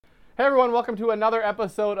Hey everyone, welcome to another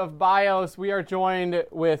episode of BIOS. We are joined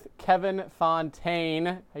with Kevin Fonteyne.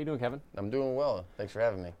 How you doing, Kevin? I'm doing well. Thanks for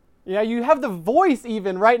having me. Yeah, you have the voice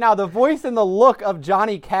even right now, the voice and the look of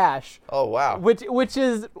Johnny Cash. Oh, wow. Which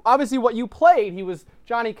is obviously what you played. He was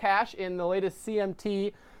Johnny Cash in the latest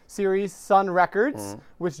CMT series, Sun Records,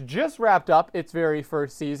 which just wrapped up its very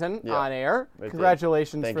first season on air.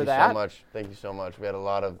 Congratulations for that. Thank you so much. Thank you so much. We had a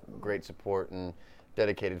lot of great support and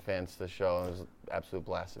dedicated fans to the show. It was an absolute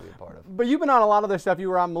blast to be a part of. But you've been on a lot of other stuff. You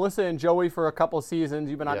were on Melissa and Joey for a couple seasons.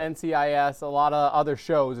 You've been on NCIS, a lot of other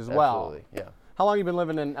shows as well. Absolutely, yeah. How long have you been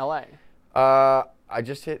living in LA? I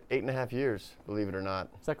just hit 8.5 years, believe it or not.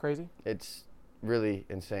 Is that crazy? It's really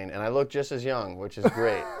insane. And I look just as young, which is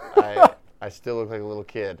great. I still look like a little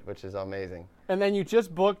kid, which is amazing. And then you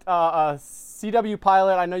just booked a CW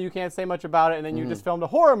pilot. I know you can't say much about it. And then you just filmed a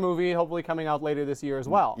horror movie, hopefully coming out later this year as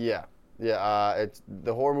well. Yeah. It's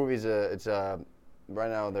the horror movie's right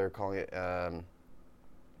now they're calling it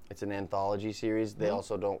it's an anthology series. They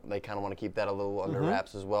also they kind of want to keep that a little under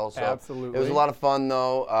wraps as well. So absolutely. It was a lot of fun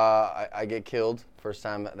though. I get killed first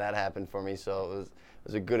time that happened for me, so it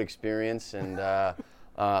was a good experience, and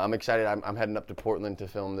I'm excited. I'm heading up to Portland to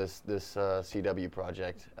film this CW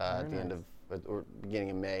project at the end of or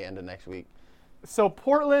beginning of May, end of next week. So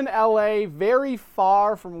Portland, LA, very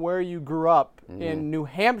far from where you grew up in New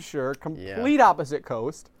Hampshire, complete opposite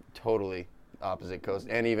coast. Totally opposite coast,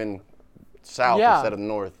 and even south instead of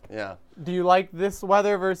north. Yeah. Do you like this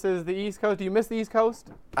weather versus the East Coast? Do you miss the East Coast?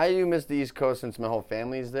 I do miss the East Coast since my whole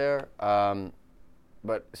family's there.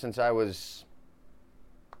 But since I was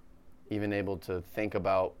even able to think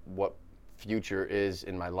about what future is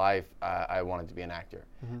in my life, I wanted to be an actor.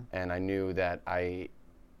 And I knew that I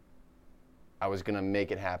was going to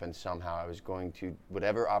make it happen somehow. I was going to,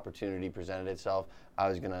 whatever opportunity presented itself, I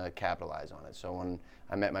was going to capitalize on it. So when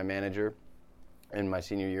I met my manager in my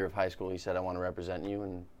senior year of high school, he said, "I want to represent you,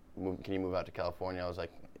 and can you move out to California?" I was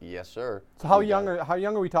like, "Yes, sir." So how young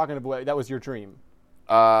are we talking about? That was your dream?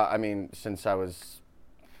 I mean, since I was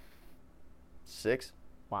 6.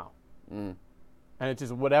 Wow. And it's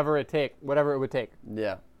just whatever it would take.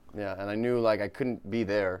 Yeah. And I knew like I couldn't be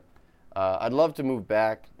there. I'd love to move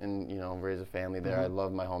back and raise a family there. I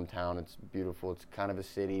love my hometown. It's beautiful. It's kind of a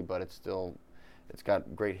city, but it's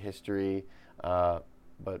got great history.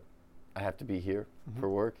 But I have to be here for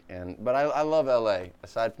work. But I love LA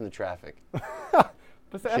aside from the traffic. But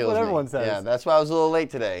that's what everyone says. Yeah, that's why I was a little late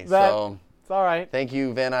today. It's all right. Thank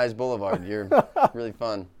you, Van Nuys Boulevard. You're really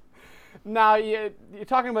fun. Now, you're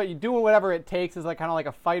talking about you doing whatever it takes is kind of like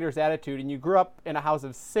a fighter's attitude, and you grew up in a house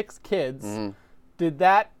of 6 kids. Did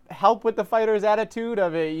that help with the fighter's attitude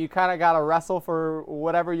of it? You kind of got to wrestle for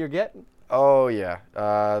whatever you're getting? Oh, yeah.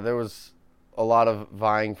 There was a lot of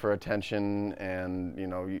vying for attention, and,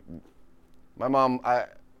 my mom,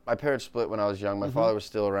 my parents split when I was young. My father was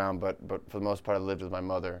still around, but for the most part, I lived with my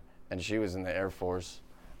mother, and she was in the Air Force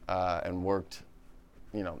and worked,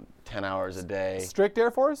 10 hours a day. Strict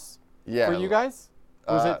Air Force? Yeah. For you guys?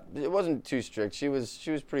 It wasn't too strict. She was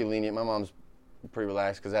pretty lenient. My mom's pretty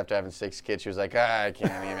relaxed because after having 6 kids, she was like, I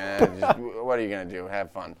can't even. What are you gonna do? Have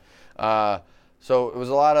fun. So it was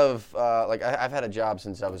a lot of I've had a job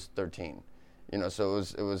since I was 13. So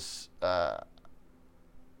it was.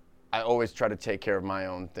 I always try to take care of my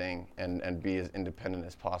own thing and be as independent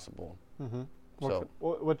as possible. So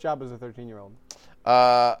what job is a 13-year-old?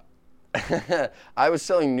 I was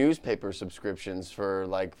selling newspaper subscriptions for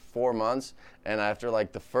 4 months, and after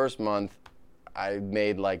the first month, I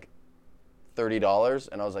made $30,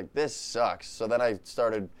 and I was like, this sucks. So then I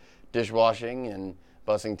started dishwashing and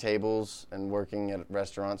bussing tables and working at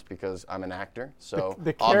restaurants because I'm an actor. So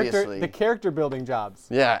obviously the character building jobs.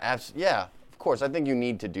 Yeah, of course. I think you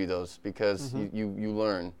need to do those because you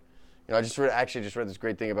learn. I just read this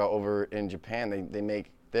great thing about over in Japan. They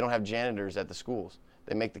don't have janitors at the schools.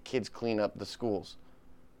 They make the kids clean up the schools,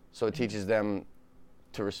 so it teaches them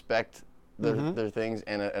to respect their things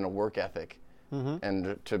and a work ethic.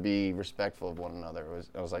 And to be respectful of one another.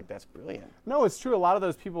 I was like, that's brilliant. No, it's true. A lot of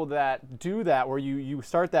those people that do that, where you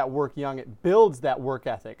start that work young, it builds that work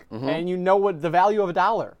ethic. And you know what the value of a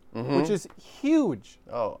dollar, which is huge.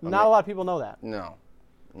 Oh, Not a lot of people know that. No.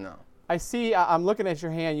 I see, I'm looking at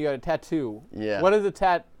your hand, you got a tattoo. Yeah. What is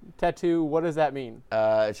a tattoo? What does that mean?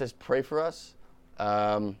 It says, pray for us.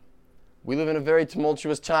 We live in a very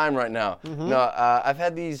tumultuous time right now. No, I've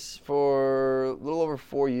had these for a little over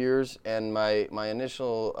 4 years, and my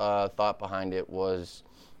initial thought behind it was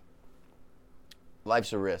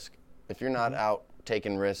life's a risk. If you're not out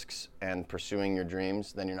taking risks and pursuing your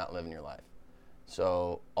dreams, then you're not living your life.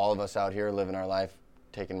 So all of us out here living our life,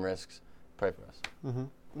 taking risks, pray for us.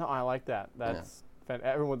 No, I like that. That's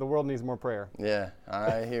Everyone, the world needs more prayer. Yeah,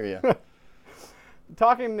 I hear you.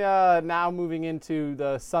 Talking now, moving into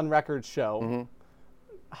the Sun Records show. Mm-hmm.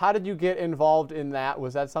 How did you get involved in that?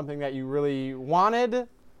 Was that something that you really wanted?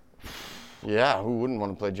 Yeah, who wouldn't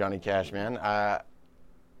want to play Johnny Cash, man? I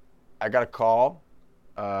got a call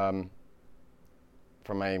from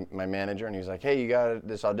my manager, and he was like, "Hey, you got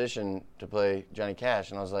this audition to play Johnny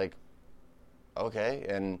Cash," and I was like, "Okay."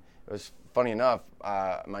 And it was funny enough.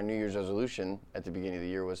 My New Year's resolution at the beginning of the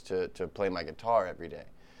year was to play my guitar every day.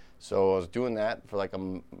 So I was doing that for like a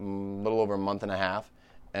little over a month and a half,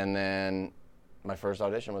 and then my first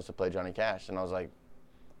audition was to play Johnny Cash, and I was like,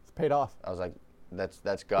 It's paid off. I was like,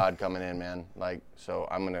 that's God coming in, man. Like, so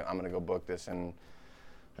I'm gonna go book this, and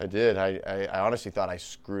I did. I honestly thought I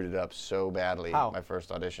screwed it up so badly. How? My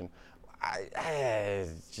first audition. I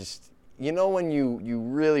just, you know, when you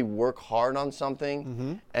really work hard on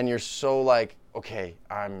something, and you're so like, okay,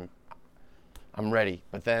 I'm ready,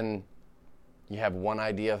 but then you have one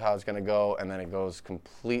idea of how it's gonna go, and then it goes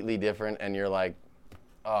completely different, and you're like,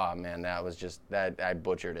 oh man, that was just that I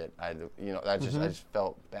butchered it. I just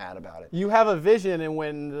felt bad about it. You have a vision, and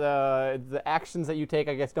when the actions that you take,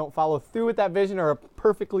 I guess, don't follow through with that vision or are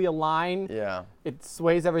perfectly aligned, Yeah. it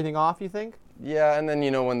sways everything off, you think? Yeah, and then,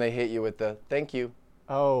 you know, when they hit you with the thank you,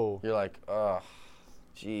 Oh. you're like, oh,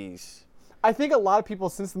 jeez. I think a lot of people,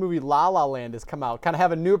 since the movie La La Land has come out, kind of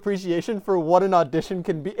have a new appreciation for what an audition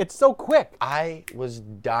can be. It's so quick. I was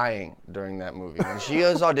dying during that movie. When she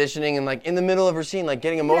was auditioning and, like, in the middle of her scene, like,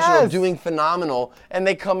 getting emotional, Yes. doing phenomenal, and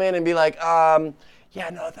they come in and be like, yeah,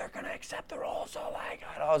 no, they're going to accept the role, so, like,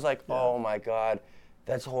 I was like, oh, my God,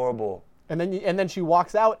 that's horrible. And then she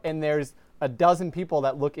walks out, and there's a dozen people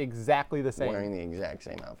that look exactly the same. Wearing the exact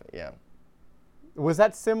same outfit, yeah. Was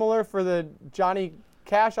that similar for the Johnny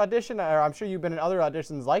Cash audition? Or I'm sure you've been in other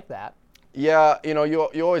auditions like that. Yeah, you know, you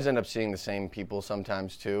always end up seeing the same people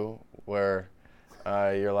sometimes, too, where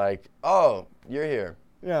you're like, oh, you're here.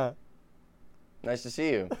 Yeah. Nice to see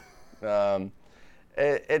you.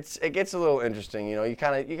 It gets a little interesting, you know. You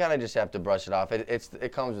kind of just have to brush it off.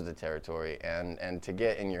 It comes with the territory, and to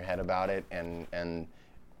get in your head about it and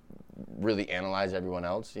really analyze everyone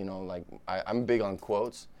else, you know. Like I'm big on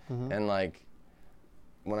quotes, and like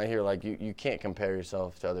when I hear like you can't compare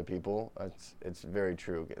yourself to other people, it's very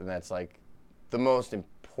true, and that's like the most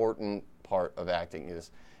important part of acting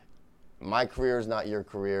is my career is not your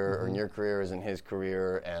career, or your career isn't his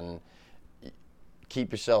career, and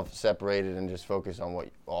keep yourself separated and just focus on what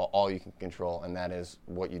all you can control, and that is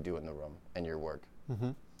what you do in the room and your work.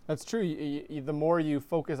 That's true. The more you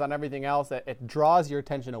focus on everything else, it draws your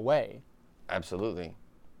attention away. Absolutely.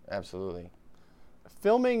 Absolutely.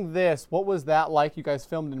 Filming this, what was that like? You guys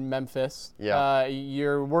filmed in Memphis. Yeah.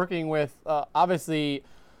 You're working with, obviously,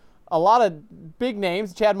 a lot of big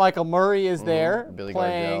names. Chad Michael Murray is there. Billy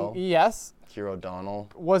playing, Gardell. Yes. Keira O'Donnell.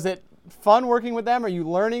 Was it fun working with them? Are you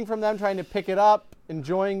learning from them, trying to pick it up,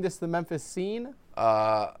 enjoying the Memphis scene?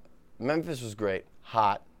 Memphis was great.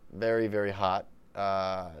 Hot. Very, very hot.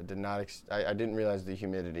 I didn't realize the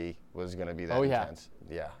humidity was going to be that intense.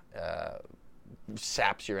 Yeah.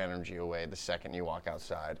 Saps your energy away the second you walk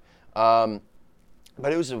outside. But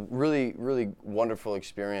it was a really, really wonderful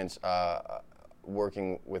experience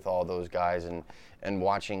working with all those guys and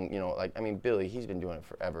watching, you know, like, I mean, Billy, he's been doing it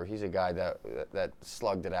forever. He's a guy that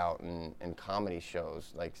slugged it out in comedy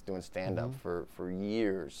shows, like doing stand-up for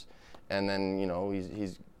years. And then, you know,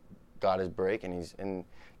 he's got his break, and he's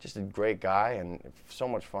just a great guy and so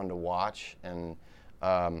much fun to watch. And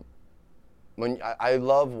when I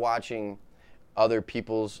love watching other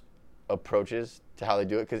people's approaches to how they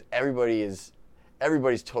do it, because everybody's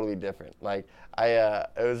totally different. Like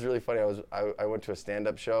it was really funny. I went to a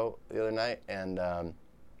stand-up show the other night, and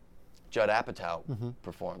Judd Apatow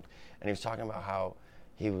performed, and he was talking about how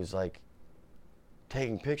he was like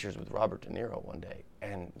taking pictures with Robert De Niro one day,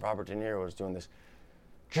 and Robert De Niro was doing this,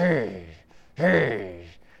 hey,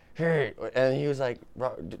 and he was like,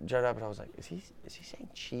 Judd Apatow was like, is he saying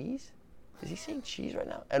cheese? Is he saying cheese right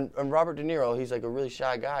now? And Robert De Niro, he's like a really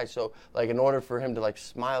shy guy, so like in order for him to like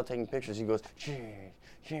smile taking pictures, he goes cheese,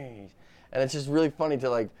 cheese, and it's just really funny to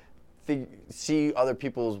like see other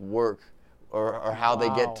people's work or how they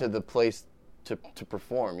get to the place to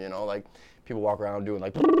perform. You know, like people walk around doing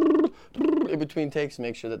like in between takes to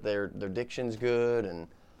make sure that their diction's good, and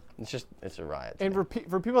it's a riot. And for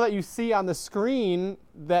people that you see on the screen,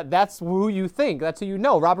 that's who you think, that's who you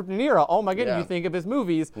know. Robert De Niro, oh my goodness, you think of his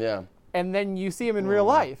movies. Yeah. And then you see him in real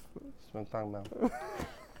life. That's what I'm talking about.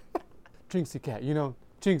 Jinxie Cat, you know,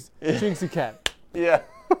 Jinxie Cat. Yeah.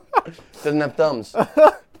 Doesn't have thumbs.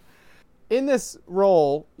 In this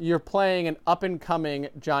role, you're playing an up-and-coming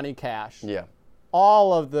Johnny Cash. Yeah.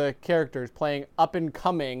 all of the characters playing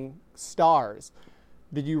up-and-coming stars.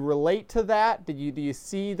 Did you relate to that? Do you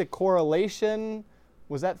see the correlation?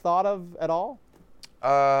 Was that thought of at all?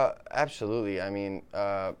 Absolutely. I mean,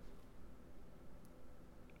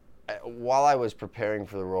 while I was preparing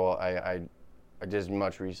for the role, I did as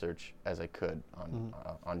much research as I could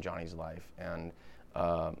on Johnny's life. And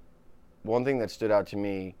one thing that stood out to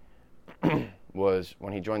me was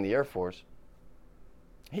when he joined the Air Force,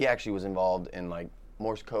 he actually was involved in like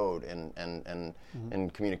Morse code and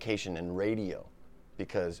communication and radio,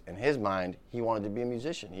 because in his mind he wanted to be a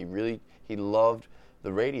musician. He loved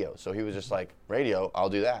the radio, so he was just like, radio, I'll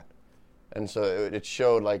do that. And so it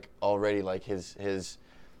showed like already like his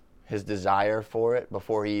desire for it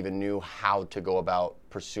before he even knew how to go about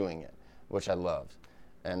pursuing it, which I loved.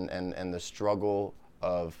 And the struggle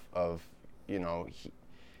of you know,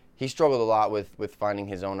 he struggled a lot with finding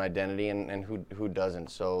his own identity, and who doesn't.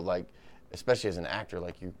 So like, especially as an actor,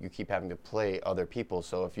 like you keep having to play other people.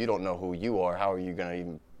 So if you don't know who you are, how are you going to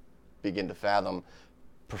even begin to fathom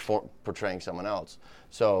portraying someone else?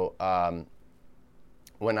 So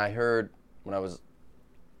when I was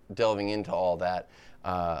delving into all that,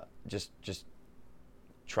 just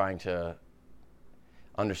trying to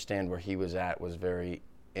understand where he was at was very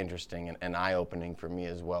interesting and eye-opening for me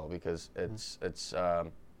as well, because it's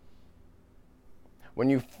when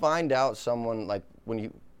you find out someone, like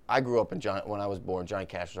I grew up when I was born, Johnny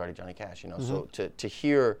Cash was already Johnny Cash, you know. So to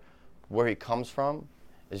hear where he comes from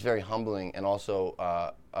is very humbling, and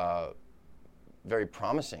also very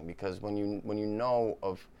promising, because when you know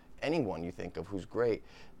of anyone you think of who's great,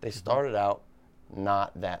 they started out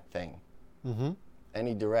not that thing.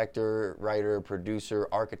 Any director, writer, producer,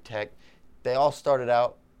 architect, they all started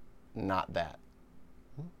out not that.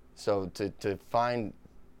 So to find,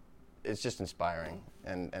 it's just inspiring,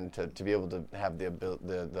 and to be able to have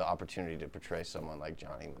the opportunity to portray someone like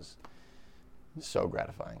Johnny was so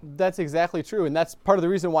gratifying. That's exactly true, and that's part of the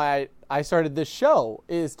reason why I started this show,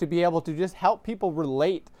 is to be able to just help people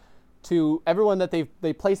relate to everyone that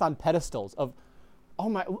they place on pedestals of, oh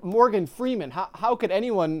my, Morgan Freeman. How could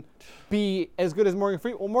anyone be as good as Morgan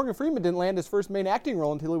Freeman? Well, Morgan Freeman didn't land his first main acting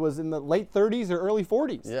role until he was in the late 30s or early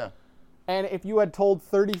 40s. Yeah. And if you had told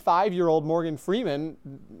 35-year-old Morgan Freeman,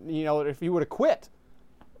 you know, if he would have quit,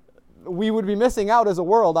 we would be missing out as a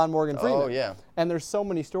world on Morgan Freeman. Oh, yeah. And there's so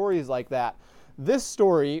many stories like that. This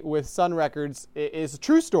story with Sun Records is a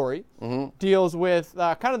true story, deals with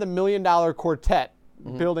kind of the $1 Million Quartet,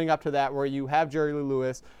 building up to that, where you have Jerry Lee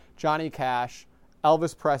Lewis, Johnny Cash,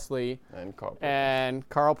 Elvis Presley, and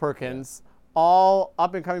Carl Perkins, all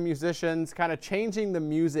up-and-coming musicians, kind of changing the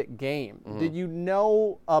music game. Did you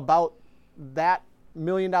know about that $1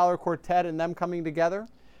 Million Quartet and them coming together?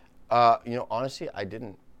 You know, honestly, I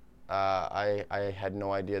didn't. I had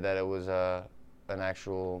no idea that it was an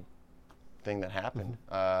actual thing that happened.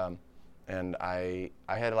 And I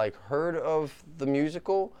had like heard of the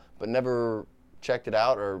musical, but never checked it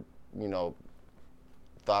out or, you know,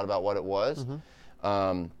 thought about what it was.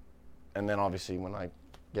 And then obviously when I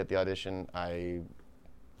get the audition, I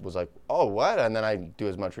was like, oh, what? And then I do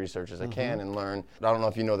as much research as I can and learn. I don't know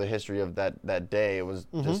if you know the history of that day. It was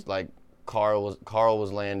just like Carl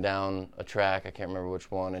was laying down a track, I can't remember which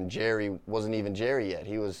one, and Jerry wasn't even Jerry yet.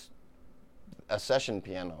 He was a session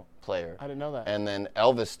piano player. I didn't know that. And then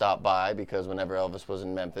Elvis stopped by, because whenever Elvis was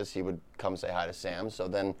in Memphis, he would come say hi to Sam. So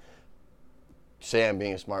then Sam,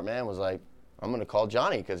 being a smart man, was like, I'm going to call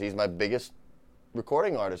Johnny because he's my biggest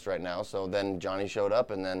recording artist right now. So then Johnny showed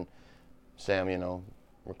up, and then Sam, you know,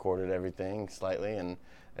 recorded everything slightly. And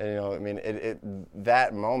you know, I mean,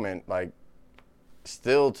 that moment, like,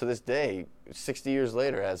 still to this day, 60 years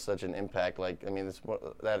later, has such an impact. Like, I mean,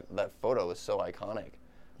 that photo is so iconic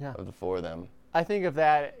of the four of them. I think of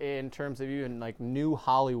that in terms of even like New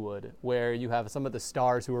Hollywood, where you have some of the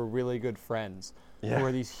stars who are really good friends, who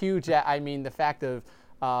are these huge. I mean, the fact of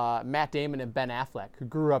Matt Damon and Ben Affleck, who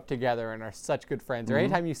grew up together and are such good friends. Or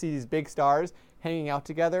anytime you see these big stars hanging out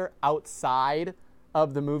together outside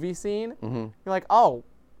of the movie scene, you're like, oh,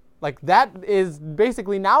 like that is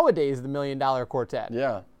basically nowadays the $1 Million Quartet.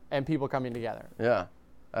 Yeah. And people coming together. Yeah.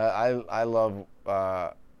 I love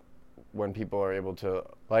when people are able to,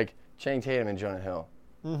 like Channing Tatum and Jonah Hill.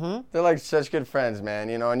 They're like such good friends, man,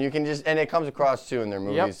 you know, and you can just, and it comes across too in their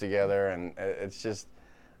movies together, and it's just,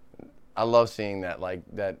 I love seeing that, like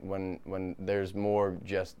that when there's more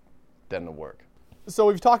just than the work. So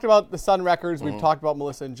we've talked about the Sun Records, we've talked about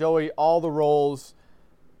Melissa and Joey, all the roles.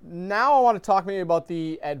 Now I want to talk maybe about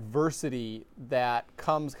the adversity that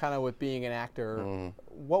comes kind of with being an actor.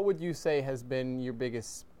 What would you say has been your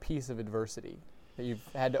biggest piece of adversity that you've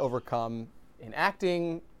had to overcome in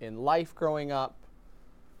acting, in life growing up?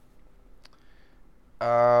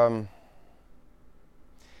 Well,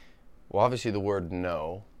 obviously the word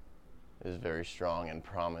no is very strong and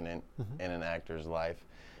prominent in an actor's life.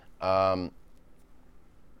 I'd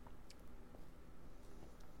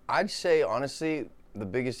say, honestly, the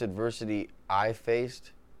biggest adversity I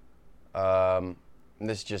faced, and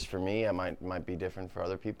this is just for me, it might be different for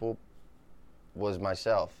other people, was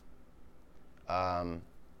myself.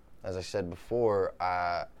 As I said before,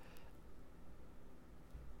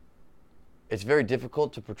 it's very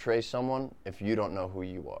difficult to portray someone if you don't know who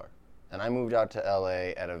you are. And I moved out to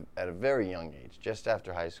LA at a very young age, just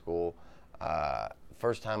after high school.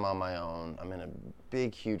 First time on my own. I'm in a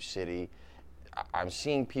big, huge city. I'm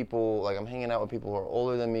seeing people, like I'm hanging out with people who are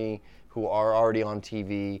older than me, who are already on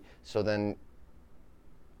TV. So then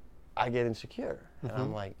I get insecure. And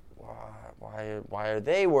I'm like, why are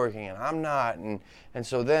they working and I'm not? And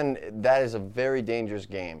so then that is a very dangerous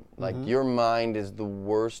game. Like your mind is the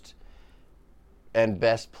worst and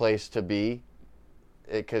best place to be,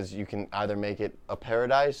 because you can either make it a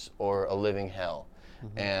paradise or a living hell.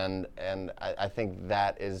 And I think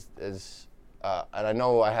that is and I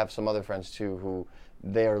know I have some other friends too who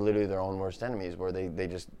they are literally their own worst enemies, where they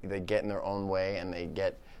get in their own way and they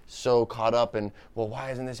get so caught up in, well,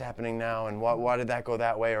 why isn't this happening now? And why did that go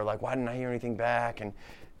that way? Or like, why didn't I hear anything back? And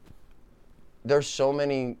there's so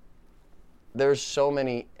many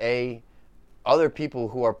other people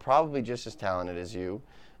who are probably just as talented as you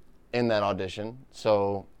in that audition.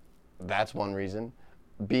 So that's one reason.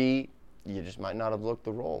 B, you just might not have looked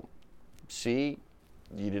the role. C,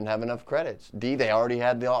 you didn't have enough credits. D, they already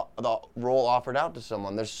had the role offered out to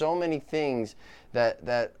someone. There's so many things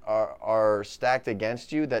that are stacked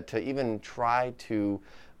against you that to even try to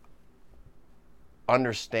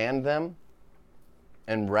understand them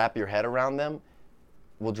and wrap your head around them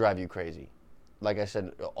will drive you crazy. Like I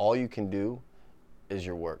said, all you can do is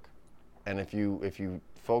your work. And if you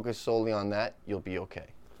focus solely on that, you'll be okay.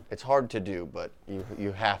 It's hard to do, but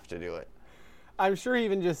you have to do it. I'm sure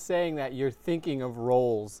even just saying that, you're thinking of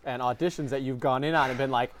roles and auditions that you've gone in on and been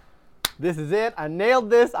like, this is it, I nailed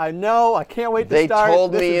this, I know, I can't wait to start. They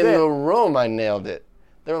told me in the room I nailed it.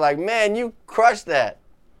 They were like, man, you crushed that.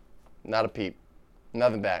 Not a peep.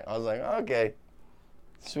 Nothing back. I was like, okay,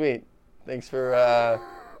 sweet. Thanks for,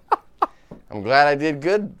 I'm glad I did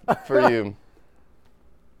good for you.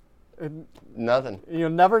 Nothing. You'll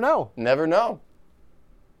never know. Never know.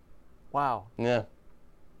 Wow. Yeah.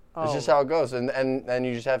 It's just how it goes, and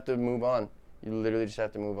you just have to move on. You literally just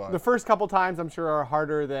have to move on. The first couple times, I'm sure, are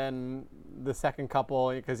harder than the second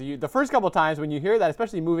couple, because the first couple times when you hear that,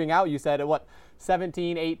 especially moving out, you said at what,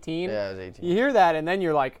 17, 18? Yeah, I was 18. You hear that, and then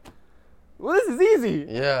you're like, well, this is easy.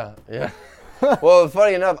 Yeah. Well,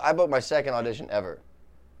 funny enough, I booked my second audition ever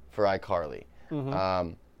for iCarly.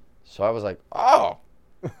 So I was like, oh,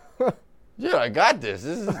 dude, I got this.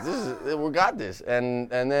 This is we got this, and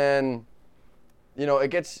then. You know, it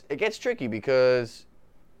gets tricky because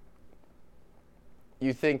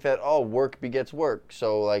you think that work begets work.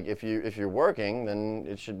 So like if you're working, then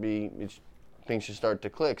things should start to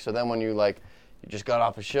click. So then when you just got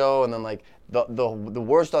off a show, and then like the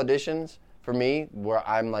worst auditions for me, where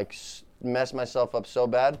I'm like mess myself up so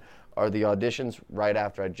bad, are the auditions right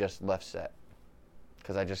after I just left set.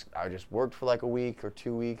 Because I just worked for like a week or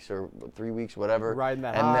 2 weeks or 3 weeks, whatever. Riding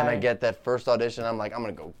that and high. then I get that first audition. I'm like, I'm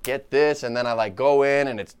gonna go get this, and then I like go in,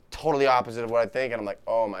 and it's totally opposite of what I think, and I'm like,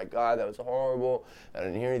 oh my god, that was horrible. I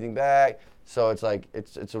didn't hear anything back. So it's like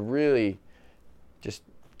it's a really just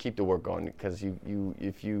keep the work going, because it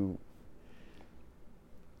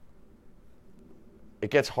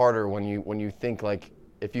gets harder when you think like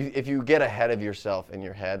if you get ahead of yourself in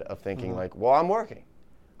your head of thinking like, well, I'm working,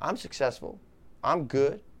 I'm successful, I'm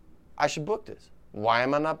good, I should book this. Why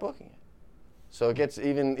am I not booking it? So it gets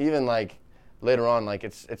even like later on, like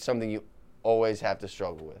it's something you always have to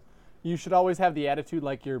struggle with. You should always have the attitude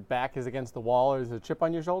like your back is against the wall, or there's a chip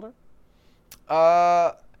on your shoulder?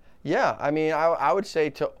 Yeah. I mean, I would say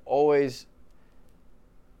to always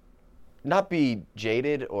not be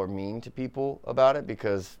jaded or mean to people about it,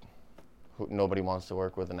 because nobody wants to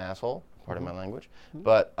work with an asshole, pardon my language.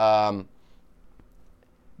 But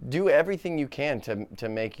do everything you can to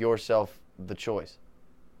make yourself the choice.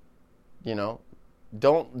 You know,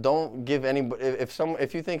 don't give anybody.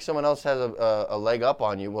 If you think someone else has a leg up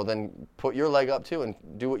on you, well then put your leg up too and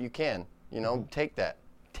do what you can. You know, take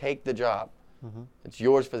the job. It's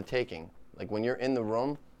yours for the taking. Like when you're in the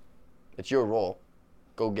room, it's your role.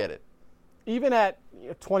 Go get it. Even at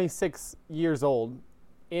 26 years old,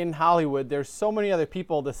 in Hollywood, there's so many other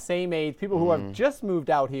people the same age, people who have just moved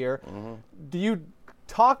out here. Do you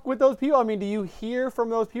talk with those people? I mean, do you hear from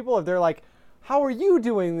those people if they're like, how are you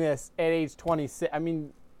doing this at age 26? I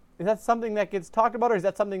mean, is that something that gets talked about, or is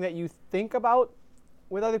that something that you think about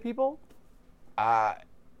with other people?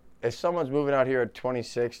 If someone's moving out here at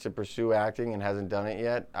 26 to pursue acting and hasn't done it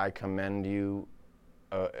yet, I commend you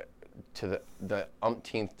to the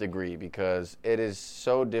umpteenth degree, because it is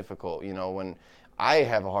so difficult. You know, when I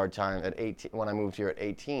have a hard time at 18, when I moved here at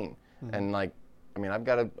 18, and like, I mean, I've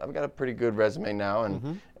got a pretty good resume now,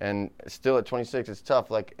 and still at 26, it's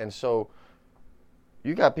tough. Like, and so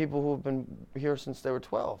you got people who have been here since they were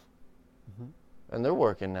 12, and they're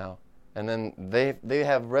working now, and then they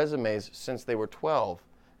have resumes since they were 12.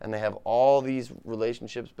 And they have all these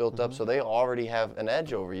relationships built up, so they already have an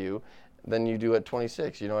edge over you than you do at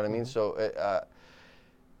 26. You know what I mean? So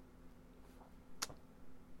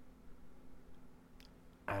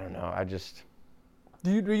I don't know. I just...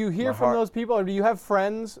 Do you hear from those people, or do you have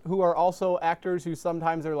friends who are also actors who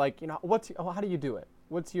sometimes are like, you know, how do you do it?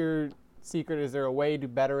 What's your secret? Is there a way to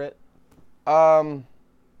better it? You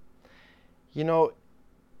know,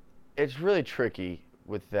 it's really tricky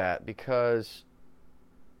with that, because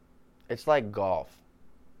it's like golf.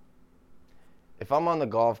 If I'm on the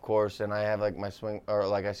golf course and I have like my swing, or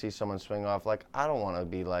like I see someone swing off, like I don't want to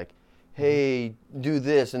be like, hey, do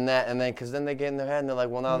this and that, and then because then they get in their head and they're like,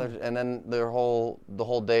 well, now they're, and then the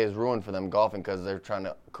whole day is ruined for them golfing because they're trying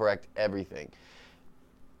to correct everything.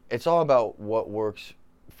 It's all about what works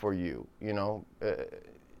for you. You know,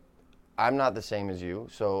 I'm not the same as you,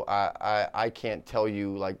 so I can't tell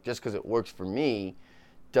you, like, just because it works for me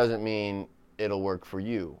doesn't mean it'll work for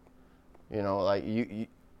you. You know, like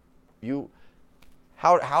you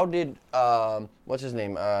how did what's his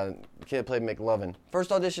name? The kid that played McLovin,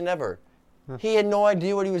 first audition ever. He had no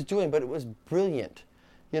idea what he was doing, but it was brilliant.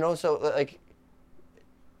 You know, so like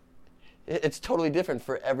it's totally different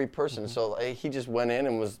for every person. So like, he just went in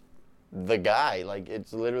and was the guy. Like,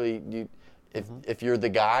 it's literally if you're the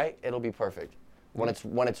guy, it'll be perfect. When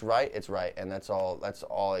it's right, it's right, and that's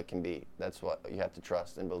all it can be. That's what you have to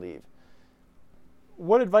trust and believe.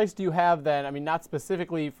 What advice do you have then? I mean, not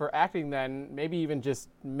specifically for acting then, maybe even just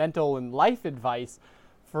mental and life advice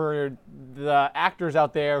for the actors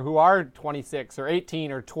out there who are 26 or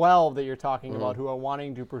 18 or 12 that you're talking about, who are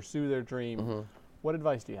wanting to pursue their dream. What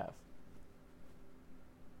advice do you have?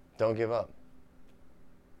 Don't give up.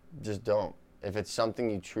 Just don't. If it's something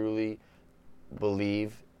you truly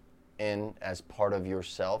believe in as part of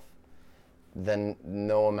yourself, then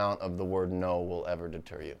no amount of the word no will ever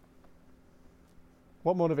deter you.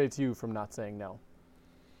 What motivates you from not saying no?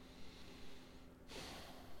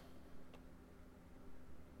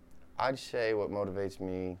 I'd say what motivates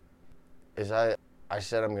me is I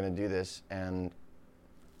said I'm going to do this, and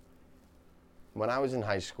when I was in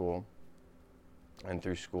high school and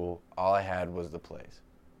through school, all I had was the plays.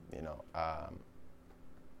 You know,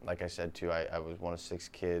 like I said too, I was one of 6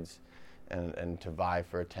 kids, and to vie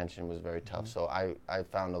for attention was very tough. So I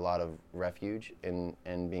found a lot of refuge in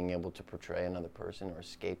being able to portray another person or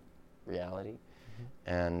escape reality.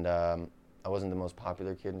 And I wasn't the most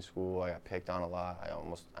popular kid in school. I got picked on a lot.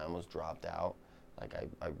 I almost dropped out. Like,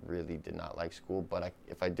 I really did not like school, but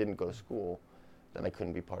if I didn't go to school, then I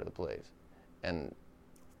couldn't be part of the plays. And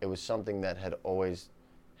it was something that had always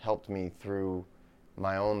helped me through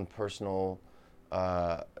my own personal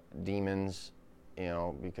demons, you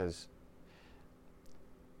know, because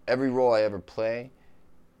every role I ever play,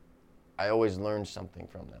 I always learn something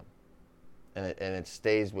from them. And it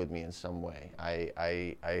stays with me in some way.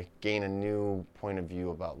 I gain a new point of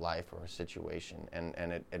view about life or a situation, and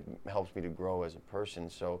it helps me to grow as a person.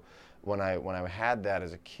 So when I had that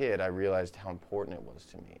as a kid, I realized how important it was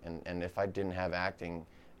to me. And if I didn't have acting,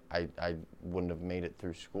 I wouldn't have made it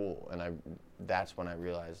through school. And that's when I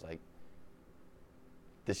realized, like,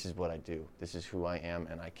 this is what I do. This is who I am,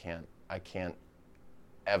 and I can't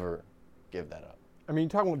ever give that up. I mean,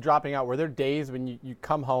 talking about dropping out, were there days when you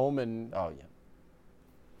come home and... Oh,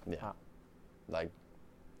 yeah. Yeah. Like,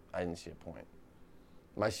 I didn't see a point.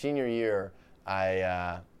 My senior year,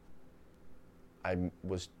 I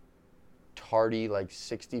was tardy like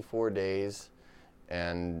 64 days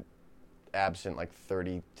and absent like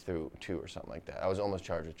 32 or something like that. I was almost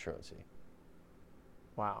charged with truancy.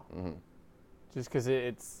 Wow. Just because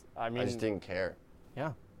it's, I mean... I just didn't care.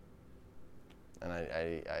 Yeah. And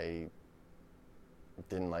I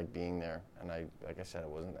didn't like being there, and like I said, it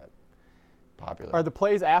wasn't that popular. Are the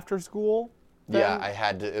plays after school? Then? Yeah, I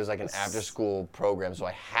had to. It was like an after-school program, so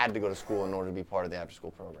I had to go to school in order to be part of the after-school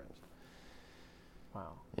programs.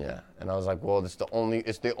 Wow. Yeah, and I was like, well, it's the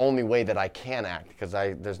only way that I can act, because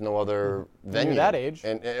there's no other venue. You're that age.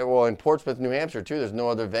 And well, in Portsmouth, New Hampshire too, there's no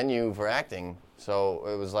other venue for acting. So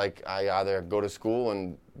it was like I either go to school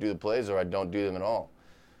and do the plays or I don't do them at all.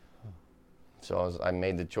 So I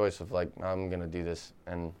made the choice of like, I'm going to do this.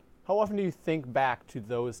 And how often do you think back to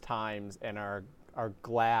those times and are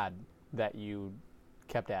glad that you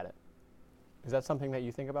kept at it? Is that something that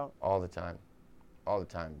you think about? All the time,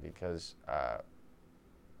 because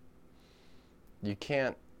you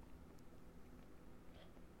can't.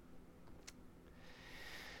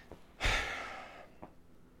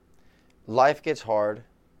 Life gets hard,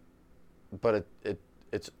 but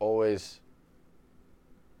it's always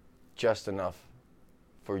just enough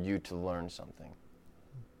for you to learn something,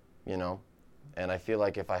 you know? And I feel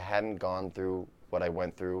like if I hadn't gone through what I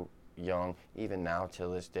went through young, even now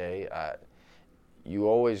till this day, you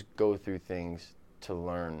always go through things to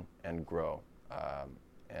learn and grow.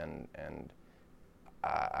 And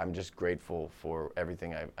I'm just grateful for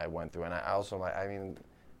everything I went through. And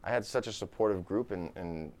I had such a supportive group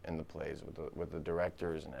in the plays with the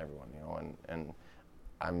directors and everyone, you know, and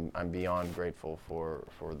I'm beyond grateful for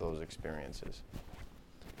those experiences.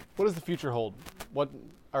 What does the future hold? What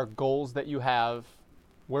are goals that you have?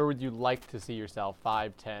 Where would you like to see yourself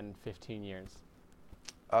 5, 10, 15 years?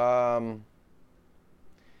 I'd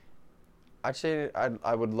say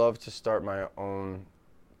I would love to start my own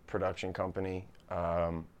production company.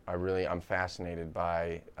 I'm fascinated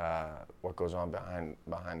by what goes on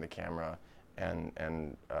behind the camera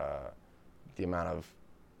and the amount of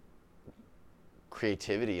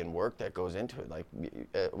creativity and work that goes into it. Like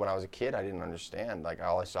when I was a kid, I didn't understand. Like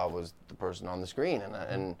all I saw was the person on the screen,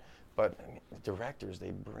 but I mean, the directors,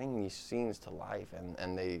 they bring these scenes to life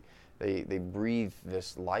and they breathe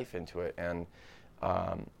this life into it. And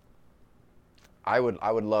I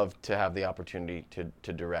would love to have the opportunity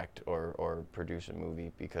to direct or produce a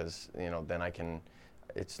movie, because then I can.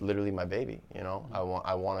 It's literally my baby. I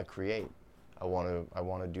want to create. I want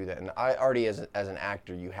to do that. And I already as an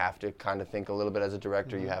actor, you have to kind of think a little bit as a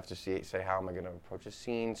director. Mm-hmm. You have to say how am I going to approach a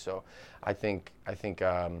scene. So I think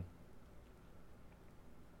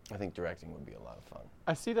directing would be a lot of fun.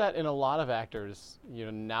 I see that in a lot of actors.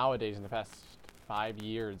 Nowadays in the past 5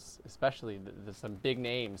 years, especially, there's some big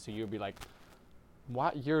names. So you'd be like,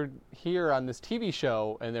 what, you're here on this TV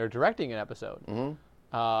show and they're directing an episode.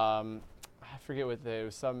 Mm-hmm. I forget what it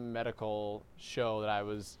was, some medical show that I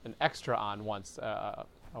was an extra on once a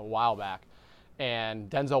while back, and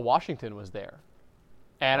Denzel Washington was there.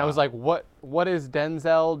 And wow. I was like, what is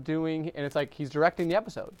Denzel doing? And it's like, he's directing the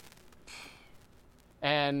episode.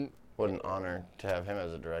 And what an honor to have him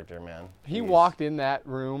as a director, man. He walked in that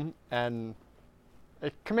room and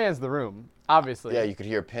it commands the room, obviously. Yeah, you could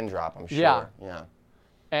hear a pin drop, I'm sure. Yeah.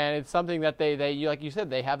 And it's something that they like you said,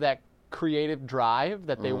 they have that creative drive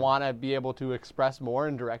that they want to be able to express more,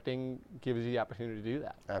 and directing gives you the opportunity to do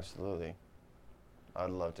that. Absolutely. I'd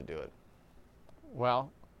love to do it.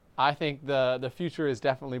 Well, I think the future is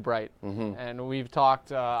definitely bright. Mm-hmm. And we've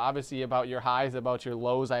talked obviously about your highs, about your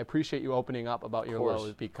lows. I appreciate you opening up about your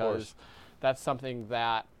lows, because that's something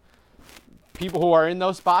that people who are in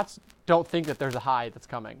those spots don't think that there's a high that's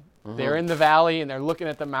coming. Mm-hmm. They're in the valley and they're looking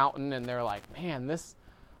at the mountain and they're like, man,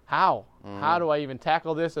 how? Mm-hmm. How do I even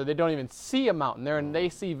tackle this? Or they don't even see a mountain. They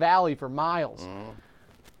see valley for miles. Mm-hmm.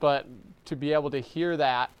 But to be able to hear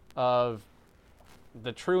that of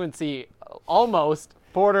the truancy, almost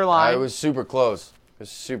borderline. It was super close.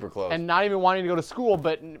 And not even wanting to go to school,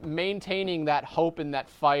 but maintaining that hope and that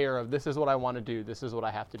fire of, this is what I want to do. This is what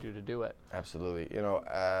I have to do to do it. Absolutely.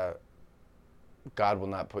 God will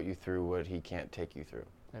not put you through what he can't take you through.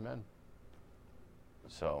 Amen.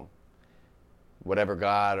 So whatever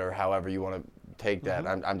God or however you want to take that,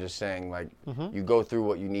 mm-hmm. I'm just saying, like, you go through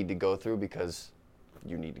what you need to go through because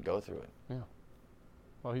you need to go through it. Yeah.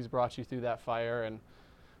 Well, he's brought you through that fire, and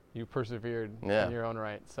you persevered in your own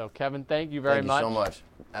right. So, Kevin, thank you very much. Thank you so much.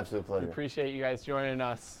 Absolute pleasure. We appreciate you guys joining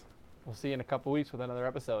us. We'll see you in a couple weeks with another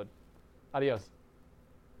episode. Adios.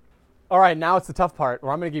 All right, now it's the tough part,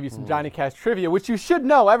 where I'm going to give you some Johnny Cash trivia, which you should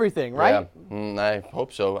know everything, right? Yeah, I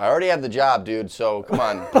hope so. I already have the job, dude, so come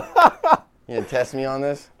on. You gonna test me on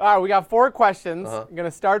this? All right, we got 4 questions. I'm going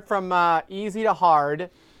to start from easy to hard.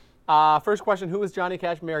 First question, who was Johnny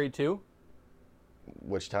Cash married to?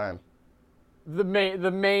 Which time? The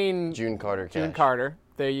main June Carter Cash. June Carter.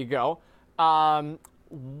 There you go.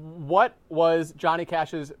 What was Johnny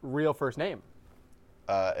Cash's real first name?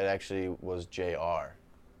 It actually was J.R.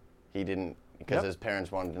 He didn't, because his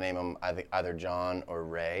parents wanted to name him either John or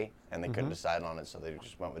Ray, and they couldn't decide on it, so they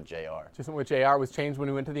just went with J.R. Just went with J.R. Was changed when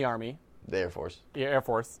he went to the Army. The Air Force. The Air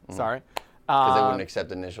Force, sorry. Because they wouldn't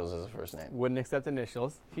accept initials as a first name. Wouldn't accept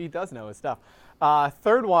initials. He does know his stuff.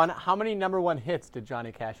 Third one, how many #1 hits did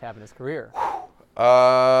Johnny Cash have in his career?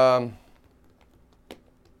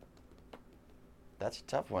 That's a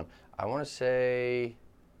tough one. I want to say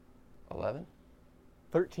 11?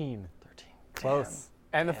 13. 13. Close.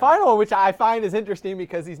 And the final one, which I find is interesting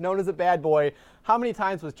because he's known as a bad boy. How many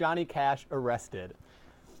times was Johnny Cash arrested?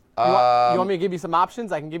 You want me to give you some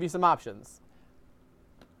options? I can give you some options.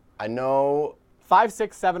 I know. 5,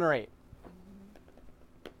 6, 7, or 8.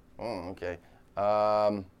 Oh, okay.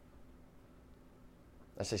 I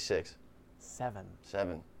say 6. 7.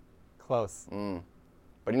 7. Close.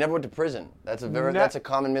 But he never went to prison. That's a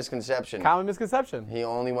common misconception. Common misconception. He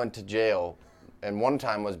only went to jail, and one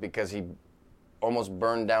time was because he almost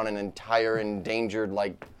burned down an entire endangered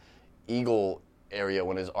eagle area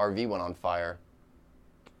when his RV went on fire.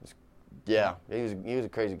 Yeah, he was a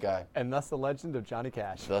crazy guy. And thus the legend of Johnny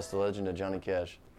Cash. Thus the legend of Johnny Cash.